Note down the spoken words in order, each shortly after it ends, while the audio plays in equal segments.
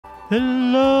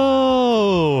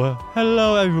Hello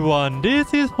everyone,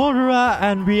 this is Honora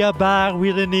and we are back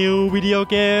with a new video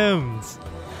games.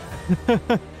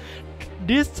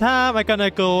 This time I'm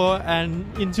gonna go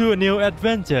into a new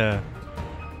adventure,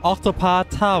 Octopath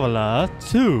Traveler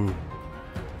 2.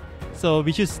 So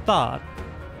we should start.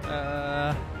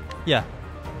 Yeah.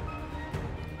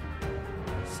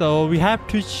 So we have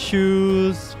to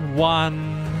choose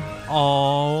one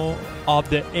of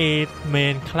the 8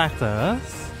 main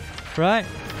characters, right?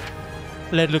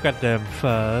 Let's look at them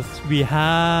first. We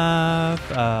have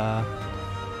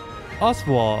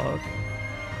Osvald.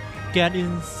 Get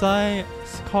inside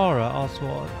Scorer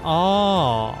Osvald.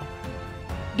 Oh,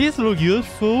 this looks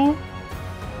useful.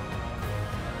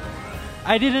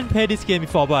 I didn't play this game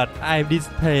before, but I did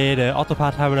play the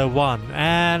Octopath Traveler 1,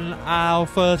 and our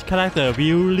first character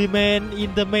will remain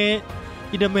in the main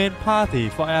party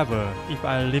forever, if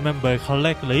I remember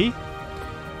correctly.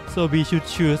 So we should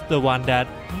choose the one that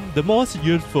the most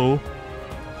useful.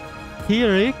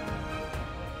 Heric,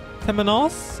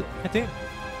 Temenos, I think.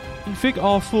 Inflict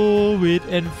awful with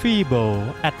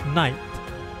enfeeble at night.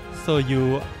 So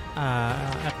you are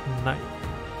at night.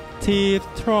 Thief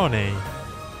Throne.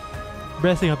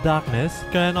 Blessing of Darkness,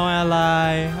 Grand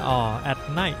Ally, or at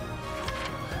night.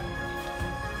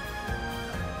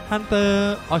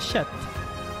 Hunter or Chat.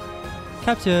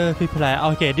 Capture people.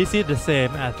 Okay, this is the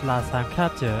same as last time.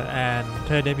 Capture and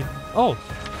turn them in. Oh,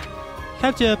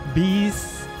 capture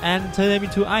beasts and turn them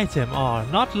into item. Or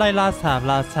not like last time.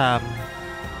 Last time,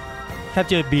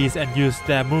 capture beasts and use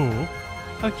their move.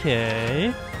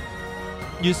 Okay.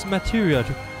 Use material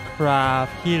to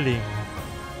craft healing.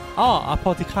 Oh,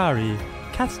 apothecary.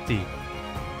 Casting.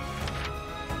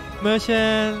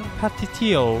 Merchant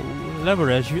Patitio.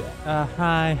 Leverage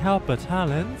high helper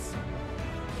talents.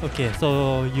 Okay,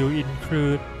 so you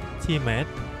include teammate.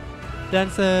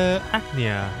 Dancer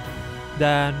Agnia.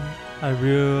 Then a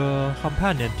real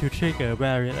companion to trigger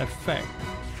various effect.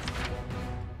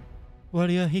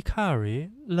 Warrior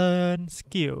Hikari. Learn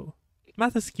skill.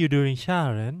 Master skill during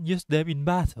challenge. Use them in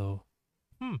battle.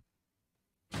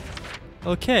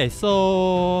 Okay,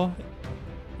 so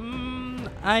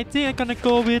I think I'm gonna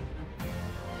go with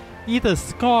either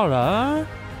Scholar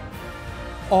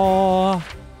or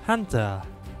Hunter.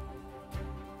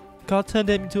 Cause turn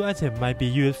them into item might be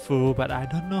useful, but I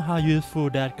don't know how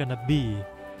useful that's gonna be.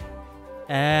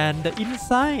 And the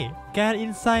insight, get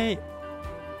insight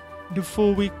the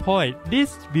full weak point.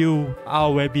 This will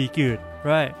always be good,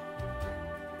 right?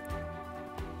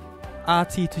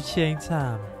 RT to change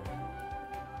time.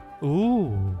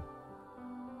 Ooh.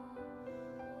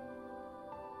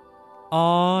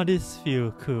 Oh, this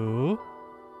feels cool.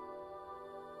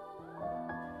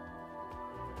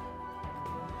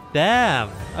 Damn.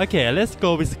 Okay, let's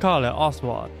go with Scholar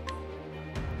Oswald.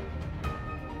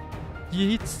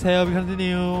 Its tale will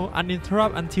continue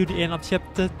uninterrupted until the end of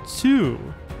chapter 2.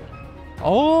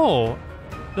 Oh,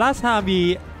 last time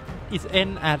it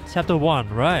end at chapter 1,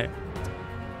 right?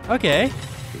 Okay.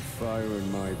 The fire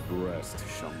in my breast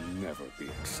shall never be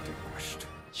extinguished.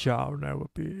 Shall never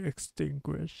be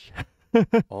extinguished.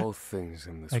 All things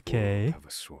in this Okay. world have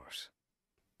a source.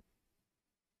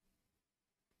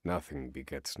 Nothing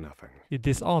begets nothing. Is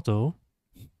this auto?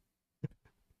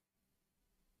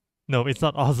 No, it's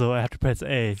not auto. I have to press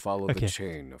A. Follow Okay. the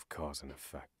chain of cause and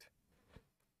effect,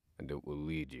 and it will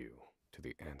lead you to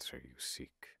the answer you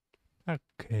seek.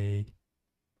 Okay.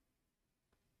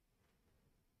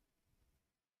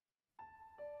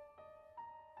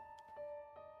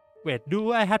 Wait,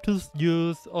 do I have to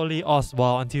use only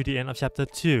Oswald until the end of chapter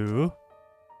 2?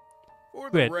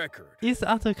 For the Wait, record, is the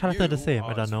other character the same?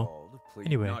 I don't know. Osvald, plead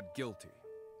Anyway. not guilty.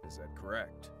 Is that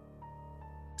correct?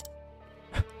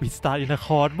 We start in a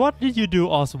court. What did you do,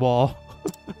 Oswald?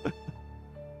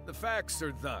 The facts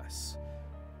are thus.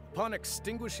 Upon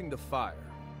extinguishing the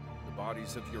fire, the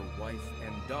bodies of your wife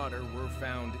and daughter were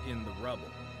found in the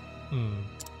rubble.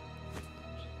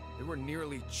 They were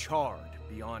nearly charred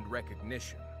beyond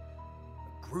recognition.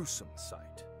 A gruesome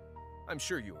sight. I'm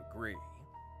sure you agree.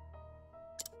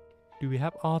 Do we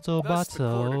have auto Thus, the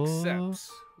court battle?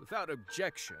 accepts, without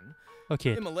objection,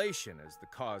 Okay. immolation as the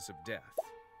cause of death.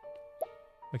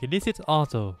 Okay, this is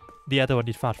auto. The other one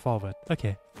is fast forward.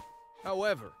 Okay.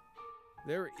 However,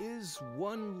 there is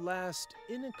one last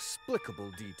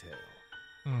inexplicable detail.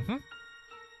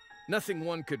 Nothing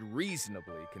one could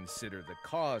reasonably consider the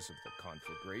cause of the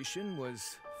conflagration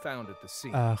was found at the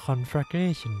scene.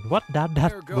 Conflagration. What does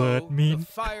that Ergo, word mean? the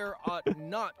fire ought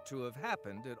not to have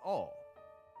happened at all.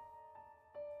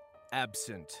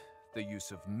 Absent the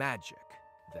use of magic,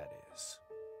 that is.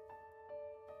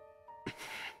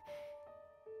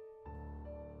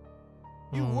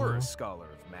 You were a scholar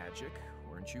of magic,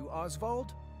 weren't you,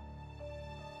 Osvald?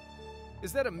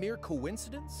 Is that a mere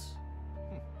coincidence?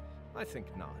 I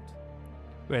think not.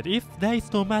 Wait, if there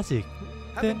is no magic,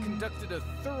 Having then conducted a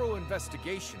thorough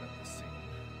investigation of the scene,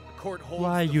 the court holds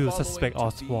why the you following suspect to be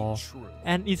Oswald? true.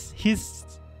 And it's his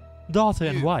daughter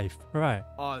and You. wife, right?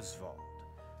 Osvald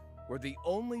were the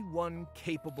only one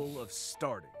capable of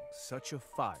starting such a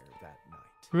fire that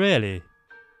night. Really?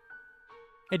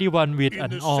 Anyone with In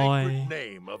an the eye? sacred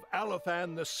name of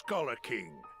Alephan the Scholar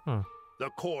King, Huh. the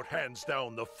court hands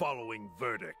down the following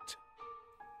verdict.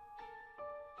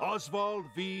 Oswald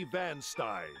V. Van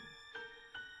Stein.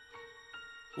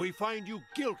 We find you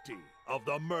guilty of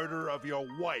the murder of your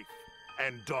wife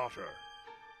and daughter,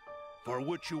 for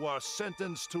which you are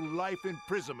sentenced to life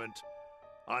imprisonment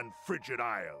on Frigid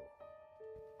Isle.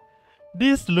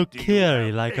 This look Do you clearly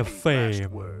have like a any last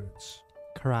fame words?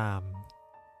 crime.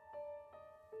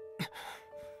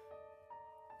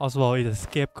 Oswald is a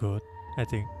scapegoat, I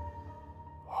think.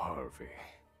 Harvey,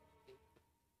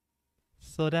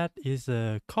 So that is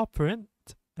a culprit,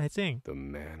 I think. the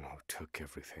man who took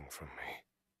everything from me,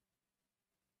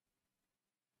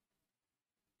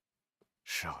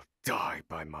 shall die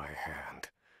by my hand.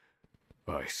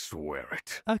 I swear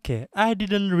it. Okay, I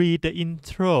didn't read the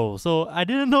intro, so I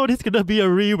didn't know this gonna be a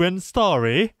revenge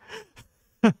story.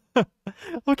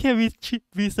 Okay,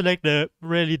 we select the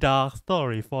really dark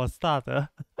story for a starter.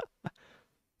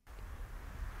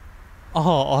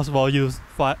 Oh, Oswald, you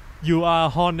are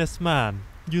a honest man.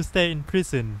 You stay in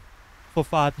prison for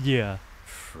 5 years.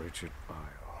 Frigid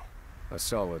Isle, a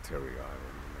solitary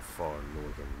island in the far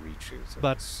northern reaches of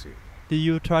But- the sea. Do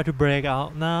you try to break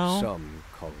out now? Some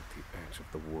call it the edge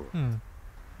of the world,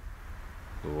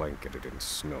 blanketed in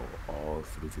snow all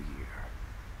through the year.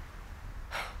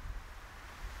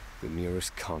 The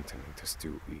nearest continent is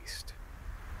due east,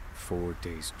 4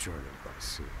 days' journey by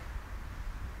sea,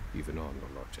 even on the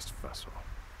largest vessel.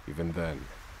 Even then,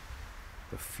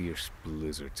 the fierce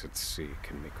blizzards at sea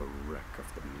can make a wreck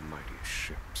of the mightiest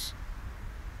ships.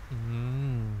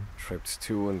 Trips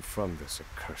to and from this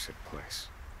accursed place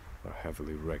are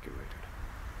heavily regulated.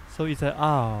 So it's an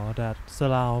isle that's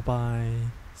surrounded by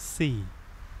sea.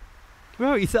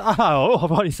 Well, it's an isle,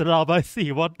 but it's surrounded by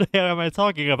sea. What the hell am I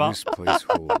talking about? This place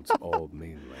holds all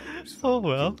mainlanders Oh, found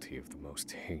well. guilty of the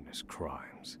most heinous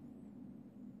crimes.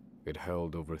 It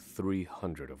held over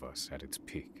 300 of us at its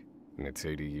peak. In its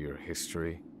 80-year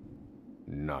history,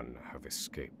 none have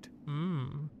escaped.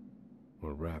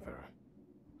 Or rather,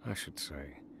 I should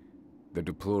say, the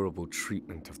deplorable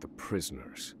treatment of the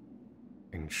prisoners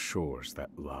ensures that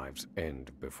lives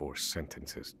end before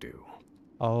sentences do.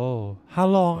 Oh, how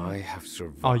long? I have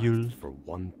survived Are you? for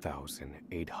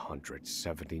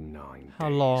 1,879 How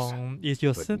days. long is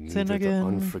your But sentence neither the again?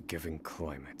 unforgiving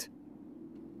climate,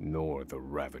 nor the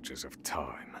ravages of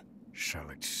time, shall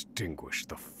extinguish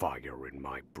the fire in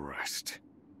my breast.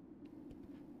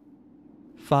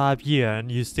 5 years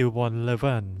and you still want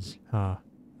revenge, huh?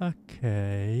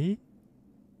 Okay.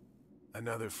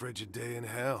 Another frigid day in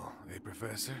hell, eh,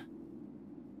 Professor?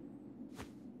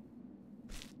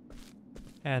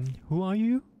 And who are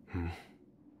you?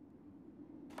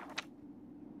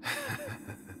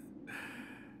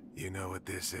 You know what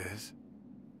this is?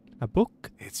 A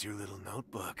book? It's your little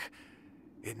notebook.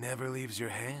 It never leaves your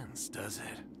hands, does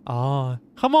it? Oh,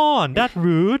 come on, that's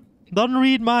rude. Don't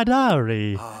read my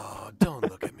diary. Oh, don't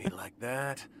look at me like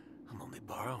that. I'm only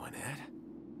borrowing it.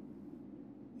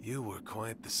 You were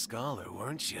quite the scholar,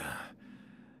 weren't you?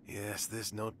 Yes,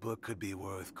 this notebook could be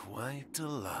worth quite a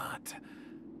lot.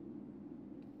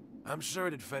 I'm sure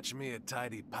it'd fetch me a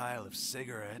tidy pile of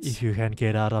cigarettes. If you can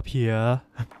get out of here.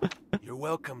 You're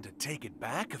welcome to take it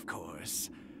back, of course,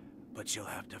 but you'll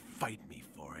have to fight me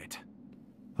for it.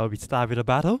 Oh, we start with a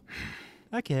battle?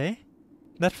 Okay.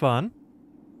 That's fun.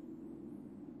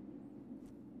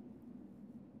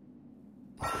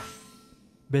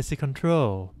 Basic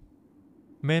control.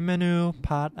 Main menu,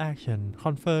 part action,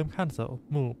 confirm, cancel,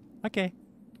 move. Okay.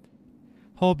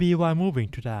 Hold B while moving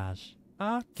to dash.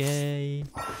 Okay.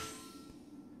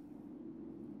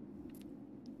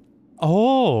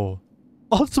 Oh!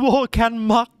 Oswald can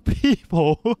mock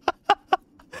people!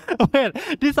 Wait,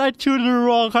 this I choose the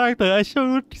wrong character. I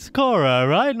chose Scorer,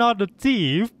 right? Not the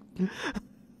thief.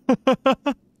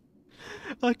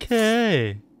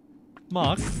 Okay.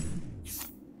 Mark.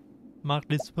 Mark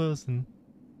this person.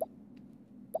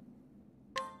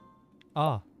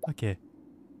 Ah, okay.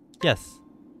 Yes.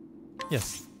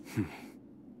 Yes.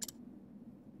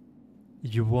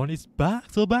 You want it back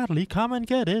so badly, come and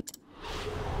get it.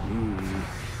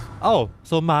 Oh,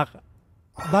 so Mark.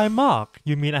 By Mark,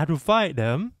 you mean I have to fight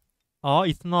them? Oh,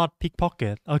 it's not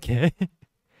pickpocket. Okay.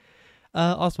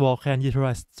 Oswald can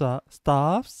utilize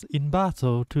staffs in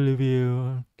battle to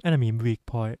reveal enemy weak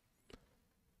point.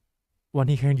 When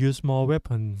he can use more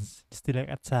weapons, select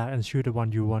attack and shoot the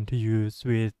one you want to use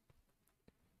with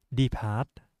D-pad.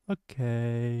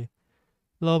 Okay.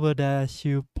 Lower the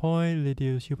shield point,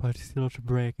 reduce shield particle to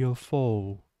break your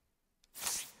fall.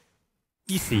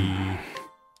 Easy.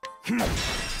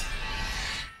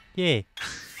 Yeah.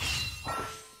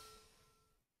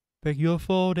 Break your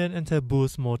fall, then enter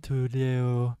boost mode to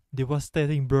deal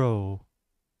devastating blow.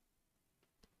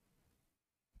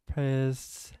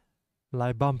 Press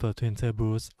light bumper to enter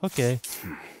boost. Okay.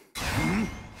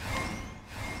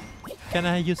 Can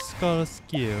I use scholar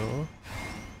skill?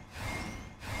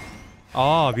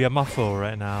 Oh, we are muffled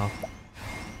right now.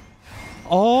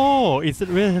 Oh, it's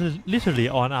really literally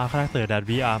on our character that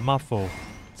we are muffled,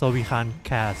 so we can't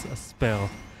cast a spell.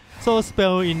 So a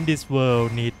spell in this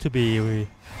world need to be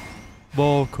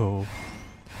vocal.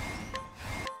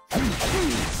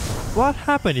 What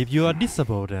happens if you are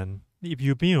disabled then? If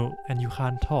you mute and you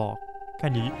can't talk,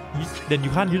 can you then you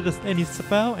can't use any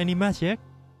spell, any magic?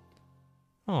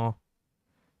 Oh.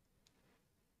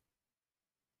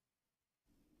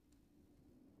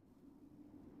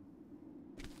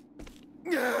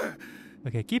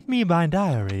 Okay, give me my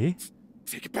diary.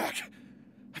 Take it back.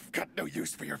 I've got no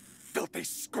use for your filthy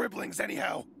scribblings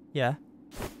anyhow. Yeah.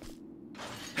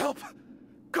 Help!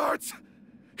 Guards!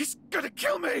 He's gonna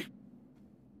kill me!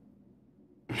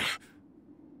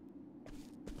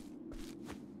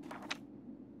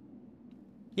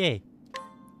 Yay.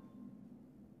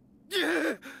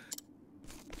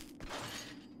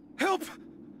 Help!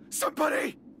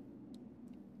 Somebody!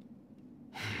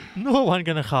 No one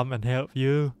gonna come and help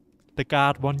you. The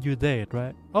guard want you dead,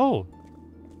 right? Oh,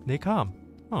 they come.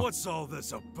 Oh. What's all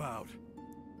this about?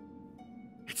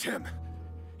 It's him.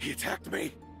 He attacked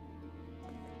me.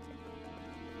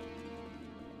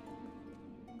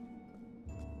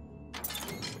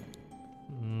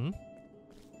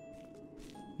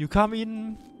 You come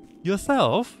in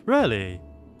yourself? Really?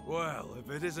 Well, if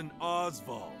it isn't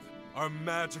Osvald, our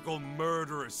magical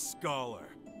murderous scholar.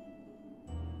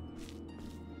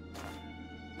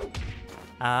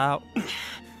 Ow.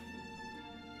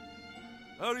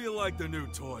 How do you like the new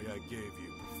toy I gave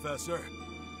you, Professor?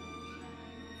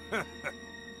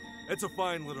 It's a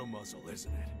fine little muzzle,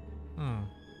 isn't it?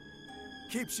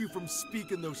 Keeps you from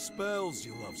speaking those spells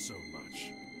you love so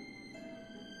much.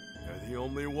 You're the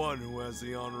only one who has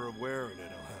the honor of wearing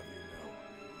it, I'll have you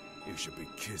know. You should be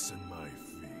kissing my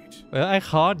feet. Well, I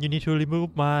can't. You need to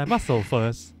remove my muscle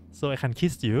first, so I can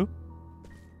kiss you.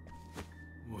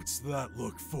 What's that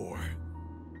look for?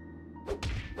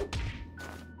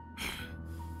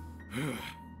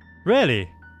 Really?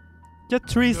 Just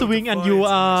 3 swing and you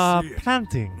are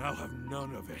planting. I'll have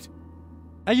none of it.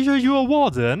 Are you sure you are a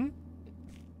warden?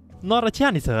 Not a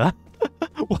janitor?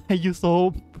 Why are you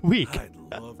so weak?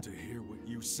 I'd love to hear what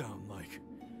you sound like.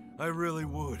 I really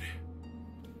would.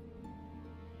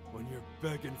 When you're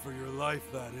begging for your life,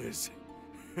 that is.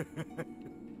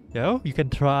 Yo, you can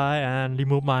try and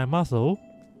remove my muscle.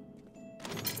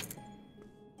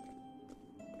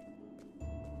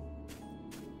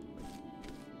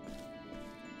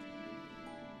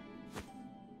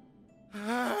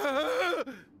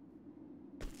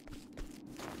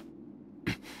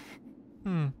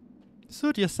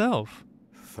 Suit yourself.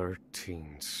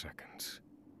 13 seconds.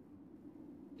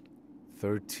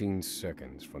 13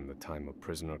 seconds from the time a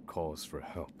prisoner calls for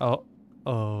help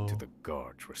to the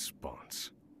guard's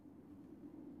response.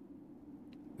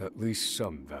 At least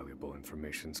some valuable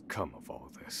information's come of all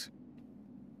this.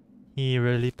 He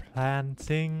really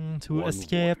planning to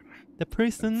escape the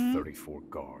prison. 34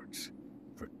 guards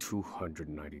for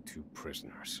 292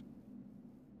 prisoners.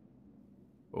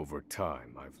 Over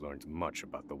time, I've learned much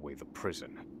about the way the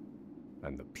prison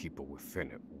and the people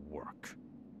within it work.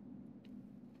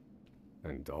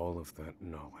 And all of that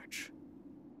knowledge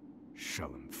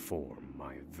shall inform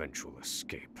my eventual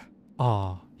escape.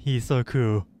 Oh, he's so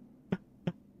cool.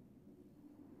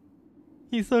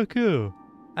 He's so cool.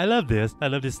 I love this. I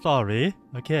love this story.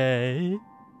 Okay.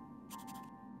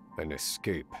 An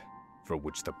escape for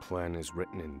which the plan is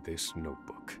written in this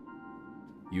notebook.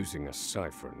 Using a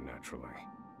cipher, naturally.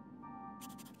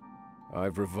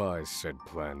 I've revised said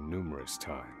plan numerous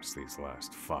times these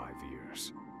last 5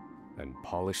 years, and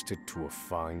polished it to a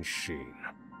fine sheen.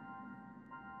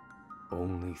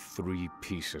 Only 3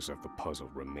 pieces of the puzzle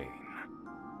remain.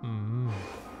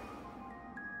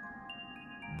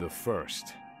 The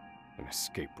first, an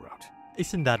escape route.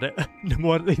 Isn't that the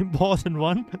most important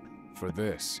one? For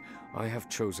this, I have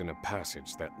chosen a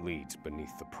passage that leads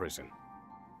beneath the prison.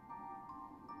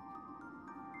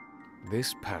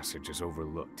 This passage is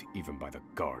overlooked even by the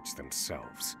guards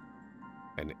themselves,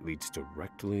 and it leads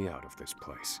directly out of this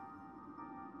place.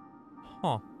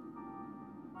 Huh.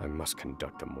 I must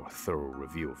conduct a more thorough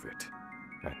review of it,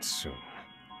 and soon.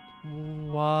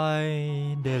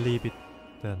 Why they leave it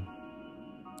then?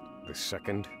 The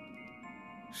second,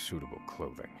 suitable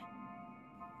clothing.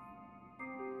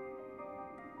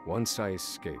 Once I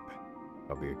escape,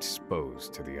 I'll be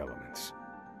exposed to the elements.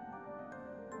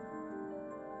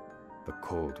 The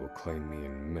cold will claim me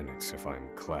in minutes if I'm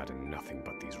clad in nothing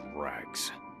but these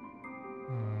rags.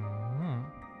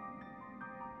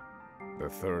 The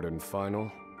third and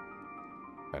final,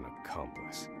 an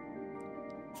accomplice.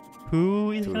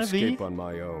 Who is to gonna be? escape on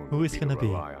my own, Who is gonna be?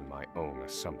 rely on my own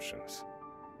assumptions.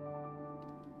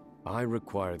 I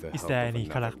require the Is help there of any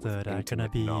another character with that gonna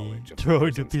intimate be knowledge of the thrown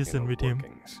into prison's prison inner with him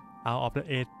workings. out of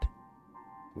the 8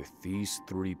 With these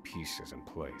 3 pieces in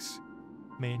place,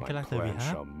 main my character we plan have?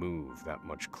 shall move that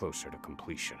much closer to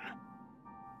completion.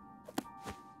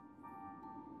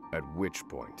 At which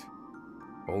point,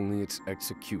 only its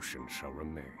execution shall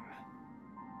remain.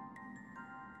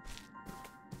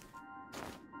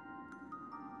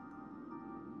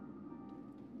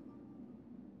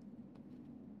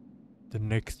 The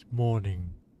next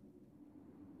morning.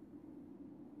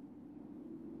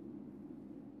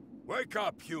 Wake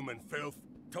up, human filth!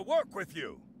 To work with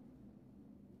you!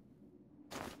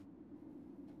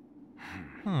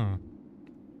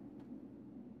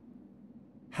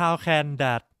 How can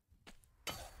that?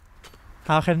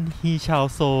 How can he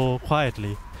shout so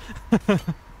quietly?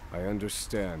 I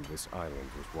understand this island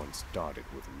was once dotted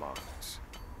with mines.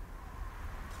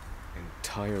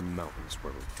 Entire mountains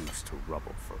were reduced to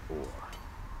rubble for ore.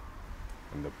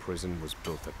 And the prison was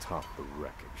built atop the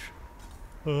wreckage.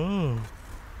 Oh.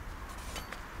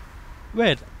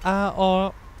 Wait,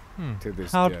 or To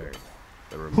this how? day,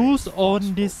 there Who's remains own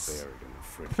phosphor this buried in the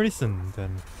frigid prison earth.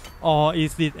 then? Or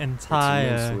is it It's entire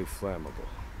immensely flammable.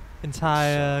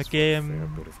 entire Sells for a fair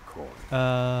game bit of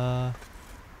coin.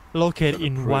 located So the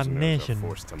in one prisoners are nation?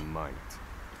 forced to mine it,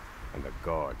 and the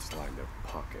guards line their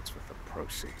pockets with the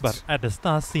proceeds. But at the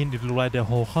start scene, it looked like the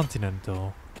whole continent,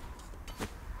 though.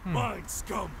 Mine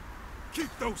scum! Keep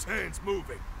those hands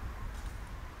moving!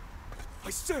 I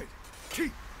said,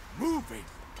 keep moving!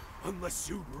 Unless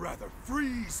you'd rather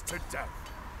freeze to death!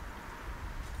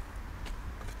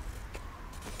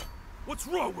 What's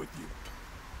wrong with you?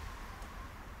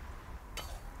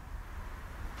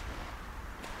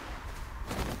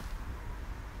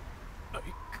 I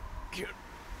can't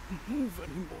move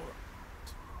anymore.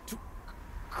 Too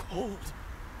cold.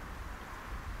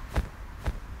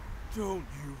 Don't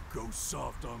you go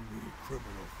soft on me,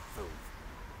 criminal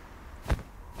filth.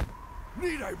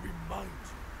 Need I remind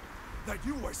you that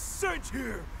you were sent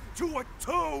here to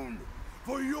atone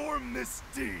for your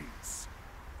misdeeds?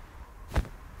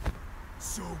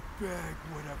 So beg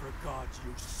whatever gods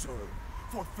you serve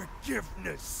for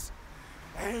forgiveness,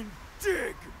 and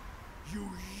dig, you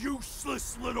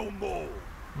useless little mole!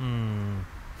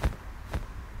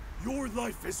 Your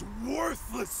life is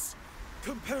worthless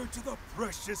compared to the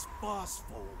precious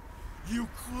phosphor you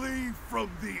cleave from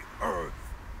the earth.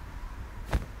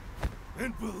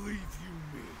 And believe you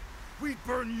me, we'd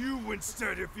burn you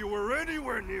instead if you were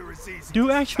anywhere near as easy. Do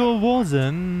to actual sabotage.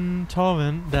 Warden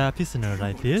torment their prisoner You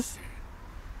like this? understand?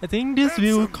 I think this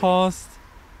will Answer me. cause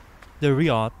the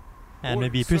riot and Order,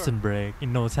 maybe sir. prison break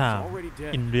in no time already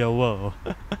dead. in real world.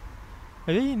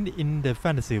 Maybe in the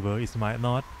fantasy world it might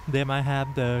not. They might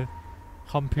have the And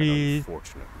complete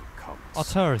unfortunately comes.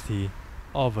 authority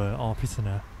over all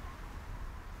prisoner.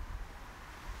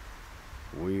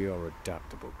 We are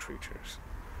adaptable creatures.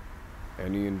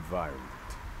 Any environment,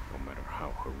 no matter how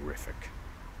horrific,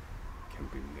 can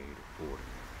be made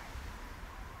ordinary.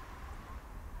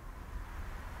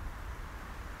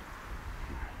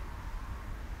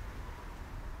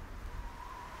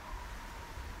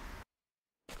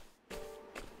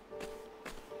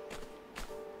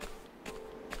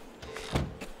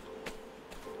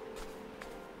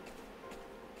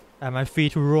 Am I free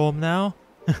to roam now?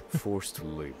 Forced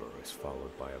labor is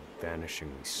followed by a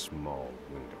vanishingly small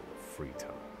window of free time.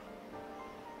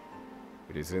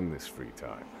 It is in this free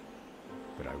time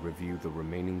that I review the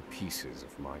remaining pieces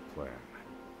of my plan.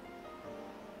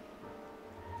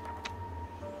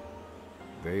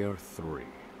 They are 3.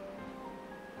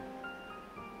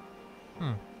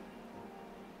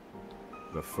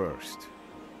 The first,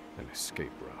 an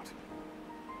escape route.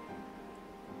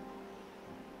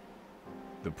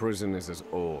 The prison is as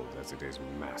old as it is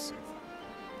massive.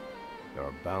 There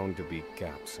are bound to be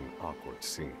gaps and awkward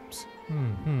seams.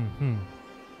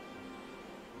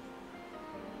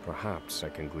 Perhaps I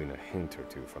can glean a hint or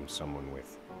two from someone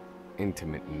with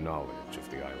intimate knowledge of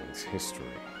the island's history.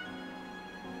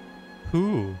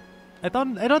 Who? I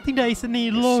don't think there is any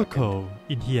local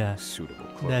in here. Suitable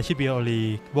clothing. There should be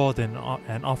only warden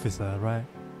and officer, right?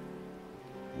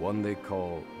 One they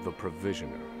call the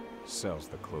Provisioner sells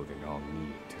the clothing I'll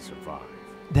need to survive.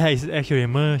 There is actually a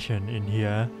merchant in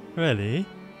here. Really?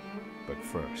 But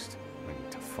first, I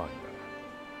need to find them.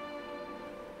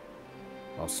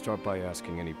 I'll start by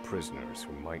asking any prisoners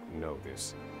who might know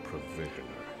this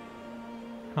Provisioner.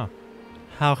 Huh.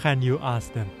 How can you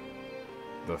ask them?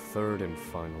 The third and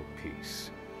final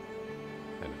piece.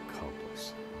 An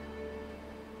accomplice.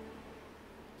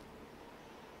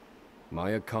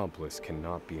 My accomplice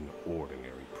cannot be an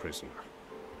ordinary prisoner.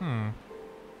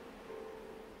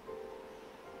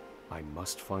 I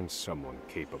must find someone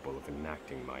capable of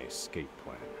enacting my escape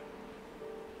plan.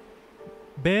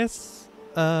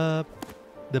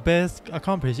 The best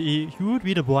accomplice, you would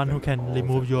be the one who can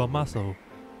remove your muscle,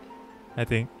 I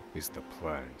think. Is the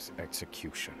plan's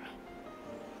execution.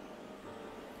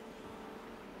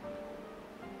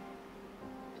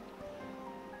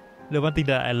 The one thing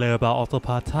that I love about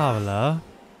Octopath Traveler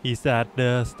is that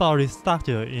the story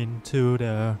structure into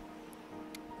the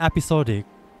episodic.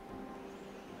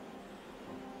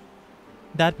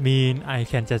 That means I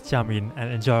can just jump in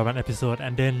and enjoy one episode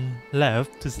and then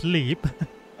left to sleep.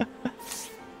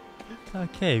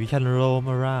 Okay, we can roam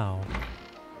around.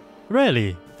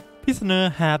 Really?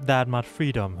 Prisoners have that much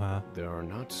freedom, huh? There are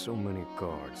not so many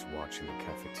guards watching the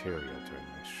cafeteria during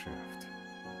my shift.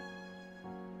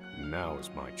 Now is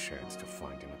my chance to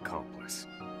find an accomplice.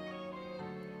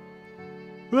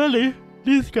 Really?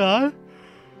 This guy?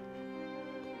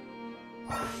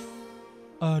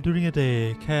 During the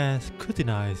day, can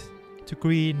scrutinize to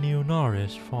glean new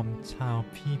knowledge from town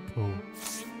people.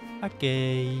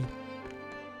 Okay.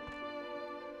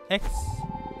 X.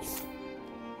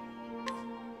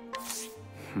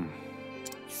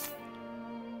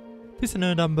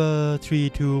 Prisoner number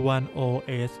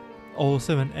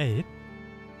 3210878.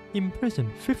 Imprison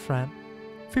fifth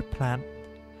plant.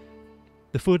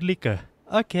 The food liquor.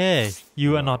 Okay,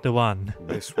 you are not the one.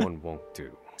 This one won't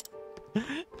do.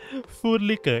 Food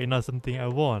liquor is not something I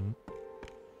want.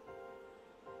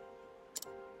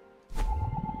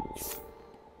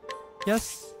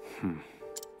 Yes.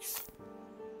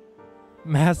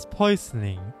 Mass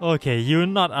poisoning. Okay, you're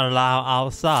not allowed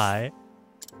outside.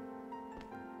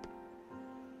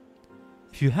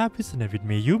 If you have business with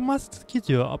me, you must get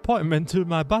your appointment to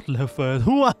my butler first.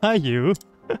 Who are you?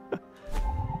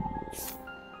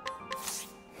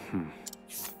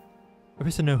 A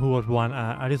prisoner who was once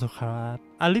an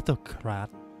aristocrat.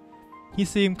 He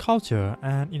seemed cultured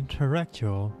and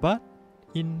intellectual, but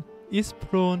is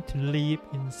prone to live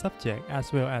in subject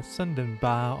as well as sudden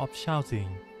bout of shouting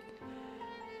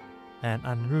and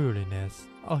unruliness.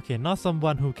 Okay, not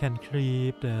someone who can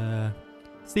keep the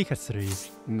secrecy.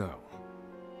 No.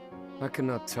 I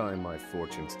cannot tie my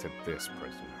fortunes to this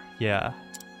prisoner. Yeah.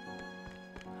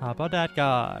 How about that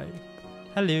guy?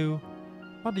 Hello.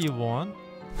 What do you want?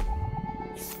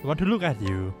 I want to look at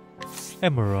you.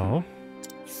 Emerald.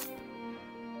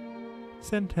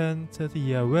 Sentenced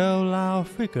 30-year well-loud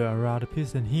figure around the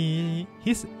prison.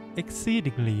 He's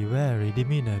exceedingly very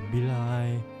demeanor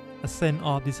belie a sense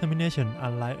of determination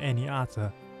unlike any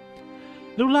other.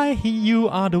 Look like you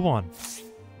are the one.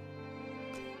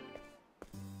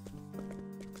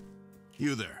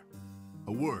 You there.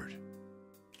 A word.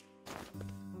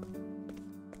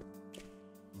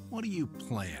 What are you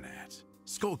playing at?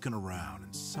 Skulking around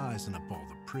and sizing up all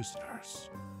the prisoners.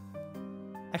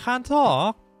 I can't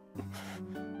talk.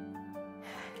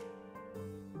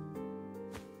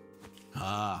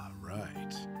 Ah,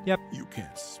 right. Yep. You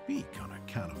can't speak on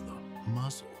account of the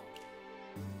muzzle.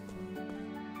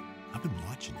 I've been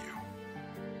watching you.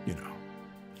 You know,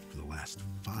 for the last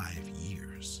 5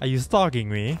 years. Are you stalking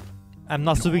me? I'm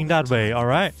not swinging that way,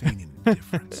 alright? Feigning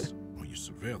indifference while you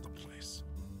surveil the place,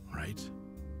 right?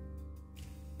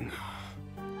 The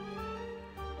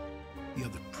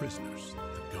other prisoners,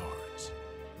 the guards,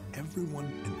 everyone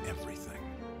and everything.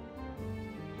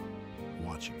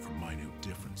 Watching for minute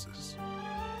differences,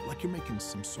 like you're making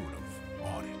some sort of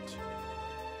audit.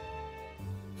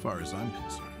 As far as I'm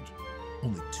concerned,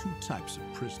 only 2 types of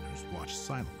prisoners watch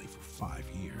silently for 5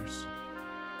 years.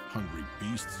 Hungry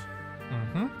beasts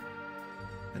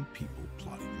and people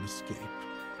plotting an escape.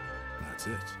 That's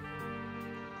it.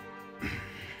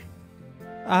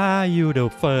 Are you the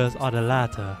first or the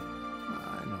latter?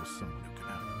 I know someone who can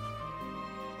help.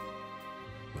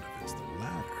 But if it's the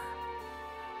latter...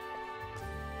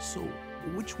 So,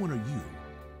 which one are you,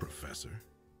 Professor?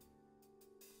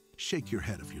 Shake your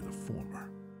head if you're the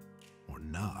former, or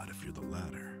nod if you're the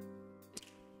latter.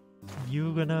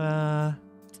 You gonna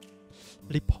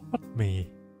report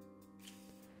me?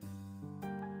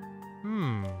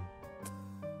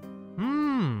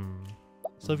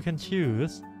 So we can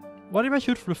choose. What if I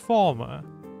choose reformer?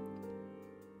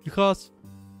 Because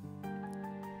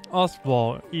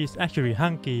Osvald is actually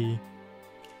hungry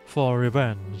for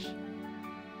revenge.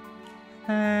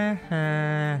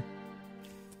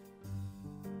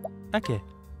 Okay.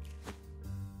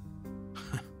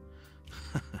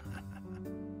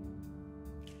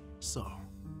 So,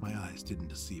 my eyes didn't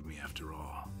deceive me after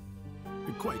all.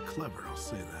 You're quite clever, I'll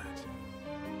say that.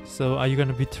 So are you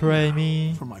gonna betray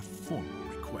me? For my formal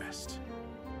request,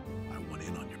 I went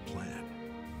in on your plan.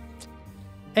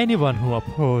 Anyone who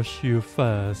approaches you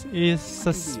first is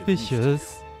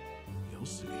suspicious. You'll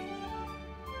see.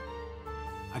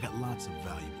 I got lots of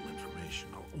valuable information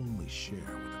I'll only share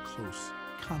with a close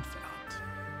confidant.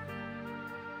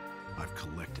 I've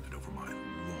collected it over my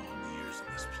long years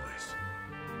in this place.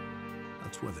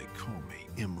 That's why they call me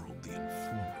Emerald the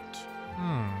Informant.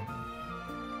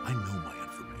 I know my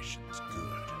information's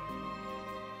good.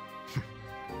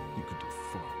 You could do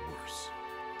far worse,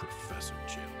 Professor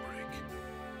Jailbreak.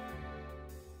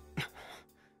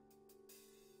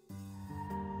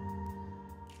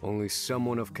 Only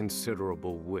someone of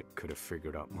considerable wit could have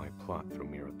figured out my plot through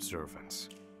mere observance.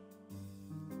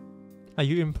 Are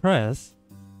you impressed?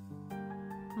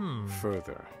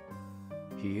 Further,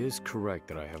 he is correct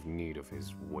that I have need of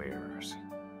his wares.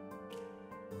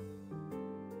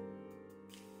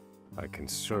 I can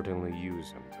certainly use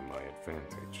him to my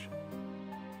advantage.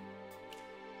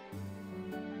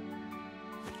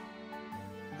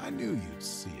 I knew you'd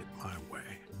see it my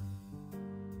way.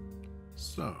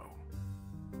 So,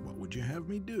 what would you have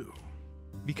me do?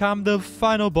 Become the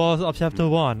final boss of chapter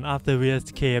 1. After we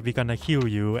escape, we're gonna kill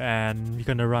you and we're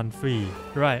gonna run free.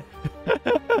 Right.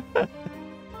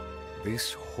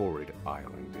 This horrid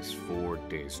island is 4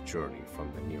 days' journey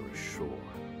from the nearest shore.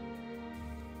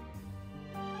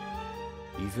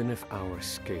 Even if our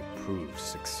escape proves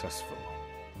successful,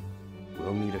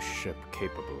 we'll need a ship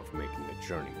capable of making the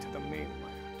journey to the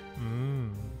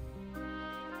mainland.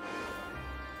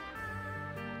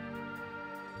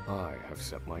 I have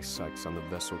set my sights on the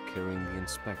vessel carrying the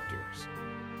inspectors,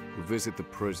 who visit the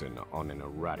prison on an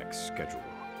erratic schedule.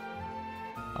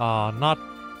 Not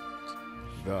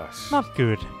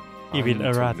good. Even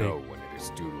erratic. I need to know when it is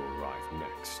due to arrive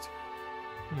next.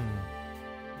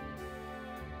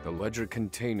 The ledger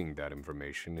containing that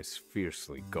information is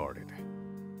fiercely guarded.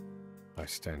 I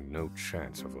stand no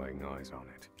chance of laying eyes on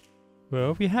it.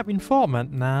 Well, we have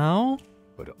informant now.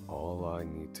 But all I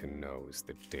need to know is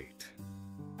the date.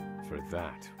 For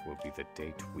that will be the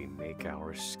date we make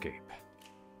our escape.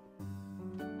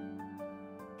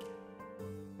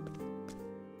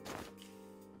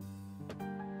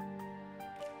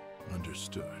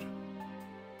 Understood.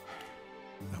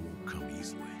 That won't come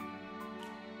easily.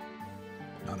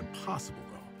 Not impossible,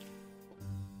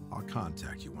 though. I'll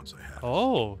contact you once I have it.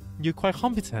 Oh, you're quite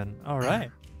competent.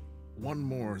 Alright. One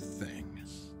more thing.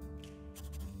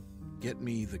 Get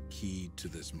me the key to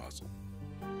this muzzle.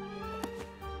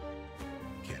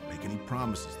 Can't make any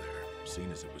promises there,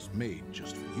 seeing as it was made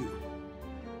just for you.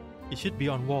 It should be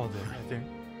on wall then, I think.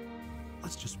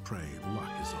 Let's just pray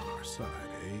luck is on our side,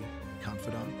 eh,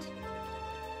 confidant?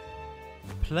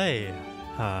 Play.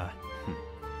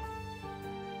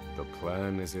 The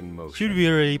plan is in motion. Should we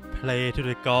really play to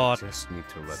the god, Just need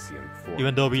to let the informant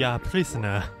even though we are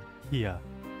prisoner here?